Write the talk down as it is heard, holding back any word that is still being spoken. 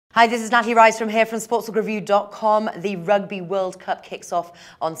Hi, this is Natalie Rydstrom here from sportsreview.com. The Rugby World Cup kicks off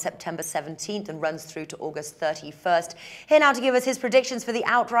on September 17th and runs through to August 31st. Here now to give us his predictions for the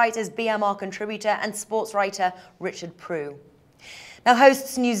outright is BMR contributor and sports writer Richard Prew. Now,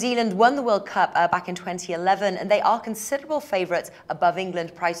 hosts New Zealand won the World Cup back in 2011, and they are considerable favourites above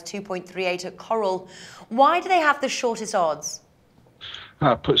England, priced 2.38 at Coral. Why do they have the shortest odds?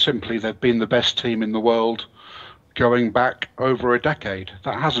 Put simply, they've been the best team in the world going back over a decade.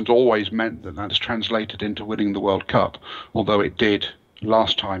 That hasn't always meant that that's translated into winning the World Cup, although it did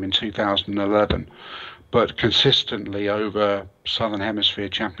last time in 2011. But consistently over Southern Hemisphere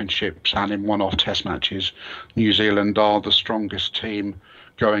championships and in one-off test matches, New Zealand are the strongest team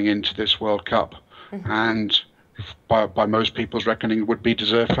going into this World Cup. And by most people's reckoning, would be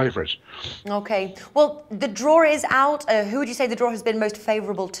deserved favourites. Okay. Well, the draw is out. Who would you say the draw has been most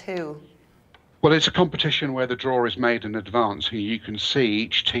favourable to? Well, it's a competition where the draw is made in advance. You can see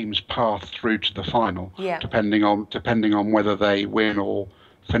each team's path through to the final, depending on whether they win or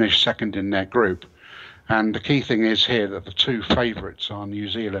finish second in their group. And the key thing is here that the two favourites are New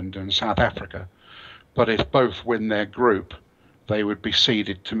Zealand and South Africa. But if both win their group, they would be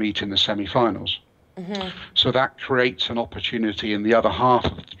seeded to meet in the semi-finals. So that creates an opportunity in the other half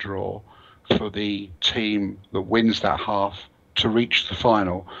of the draw for the team that wins that half to reach the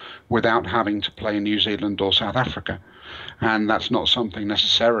final without having to play New Zealand or South Africa. And that's not something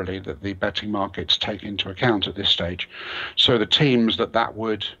necessarily that the betting markets take into account at this stage. So the teams that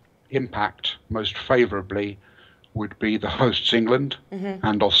would impact most favourably would be the hosts England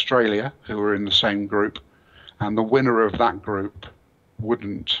and Australia, who are in the same group. And the winner of that group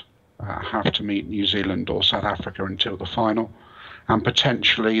wouldn't have to meet New Zealand or South Africa until the final. And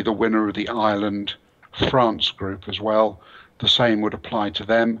potentially the winner of the Ireland-France group as well. The same would apply to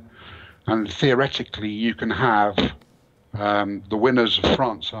them. And theoretically, you can have the winners of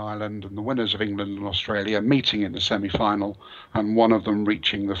France, Ireland, and the winners of England and Australia meeting in the semi-final, and one of them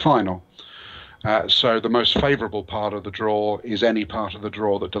reaching the final. So the most favourable part of the draw is any part of the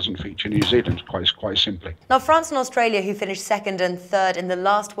draw that doesn't feature New Zealand, quite simply. Now, France and Australia, who finished second and third in the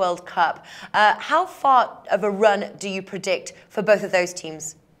last World Cup, how far of a run do you predict for both of those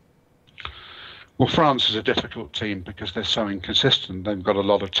teams? Well, France is a difficult team because they're so inconsistent. They've got a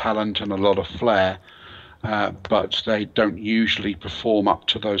lot of talent and a lot of flair, but they don't usually perform up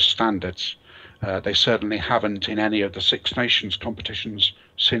to those standards. They certainly haven't in any of the Six Nations competitions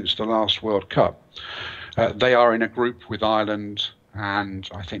since the last World Cup. They are in a group with Ireland, and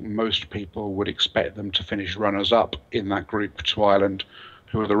I think most people would expect them to finish runners-up in that group to Ireland,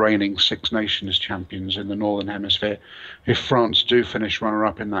 who are the reigning Six Nations champions in the Northern Hemisphere. If France do finish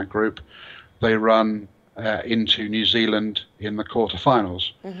runner-up in that group, they run into New Zealand in the quarterfinals.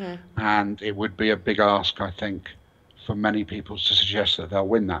 And it would be a big ask, I think, for many people to suggest that they'll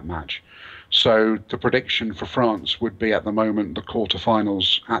win that match. So the prediction for France would be at the moment the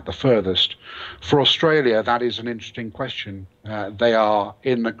quarterfinals at the furthest. For Australia, that is an interesting question. They are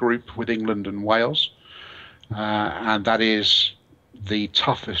in a group with England and Wales, and that is the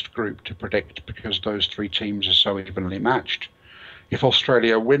toughest group to predict because those three teams are so evenly matched. If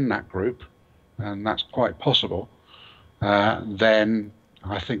Australia win that group, and that's quite possible, then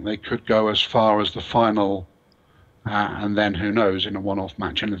I think they could go as far as the final, and then who knows, in a one-off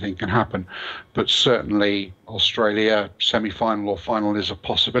match anything can happen. But certainly Australia semi-final or final is a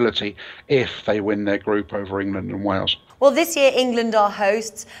possibility if they win their group over England and Wales. Well, this year England are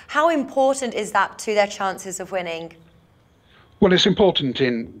hosts. How important is that to their chances of winning? Well, it's important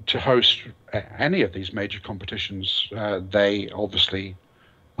to host any of these major competitions. They obviously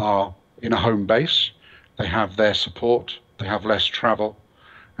are in a home base, they have their support, they have less travel,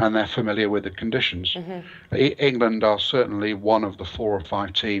 and they're familiar with the conditions. England are certainly one of the 4 or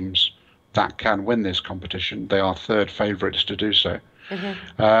 5 teams that can win this competition. They are third favourites to do so.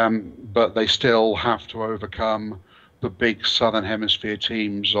 But they still have to overcome the big Southern Hemisphere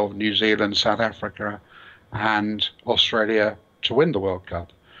teams of New Zealand, South Africa, and Australia to win the World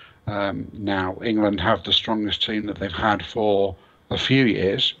Cup. Now, England have the strongest team that they've had for a few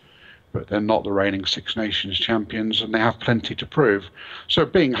years, but they're not the reigning Six Nations champions, and they have plenty to prove. So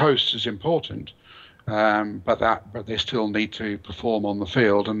being hosts is important, but they still need to perform on the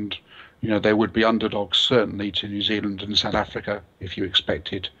field, and they would be underdogs certainly to New Zealand and South Africa if you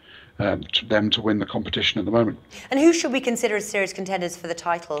expected them to win the competition at the moment. And who should we consider as serious contenders for the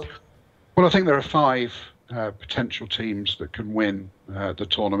title? Well, I think there are 5 potential teams that can win the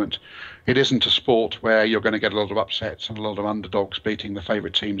tournament. It isn't a sport where you're going to get a lot of upsets and a lot of underdogs beating the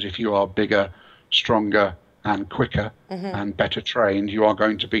favourite teams. If you are bigger, stronger and quicker and better trained, you are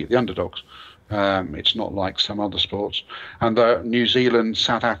going to beat the underdogs. It's not like some other sports. And New Zealand,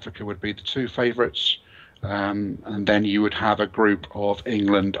 South Africa would be the two favourites. And then you would have a group of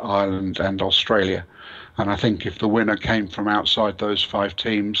England, Ireland and Australia. And I think if the winner came from outside those 5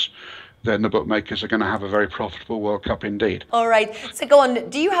 teams, then the bookmakers are going to have a very profitable World Cup indeed. All right. So go on.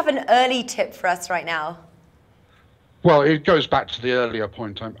 Do you have an early tip for us right now? Well, it goes back to the earlier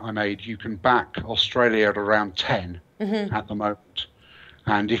point I made. You can back Australia at around 10 at the moment.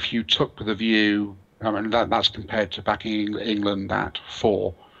 And if you took the view, I mean, that's compared to backing England at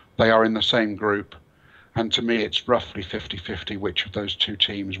 4. They are in the same group. And to me, it's roughly 50-50 which of those 2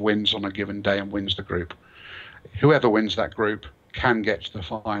 teams wins on a given day and wins the group. Whoever wins that group can get to the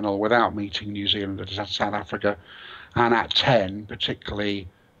final without meeting New Zealand and South Africa. And at 10, particularly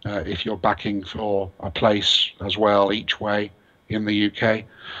if you're backing for a place as well each way in the UK,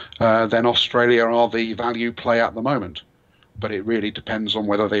 then Australia are the value play at the moment. But it really depends on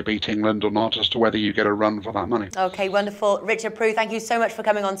whether they beat England or not as to whether you get a run for that money. Okay, wonderful. Richard Prew, thank you so much for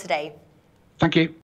coming on today. Thank you.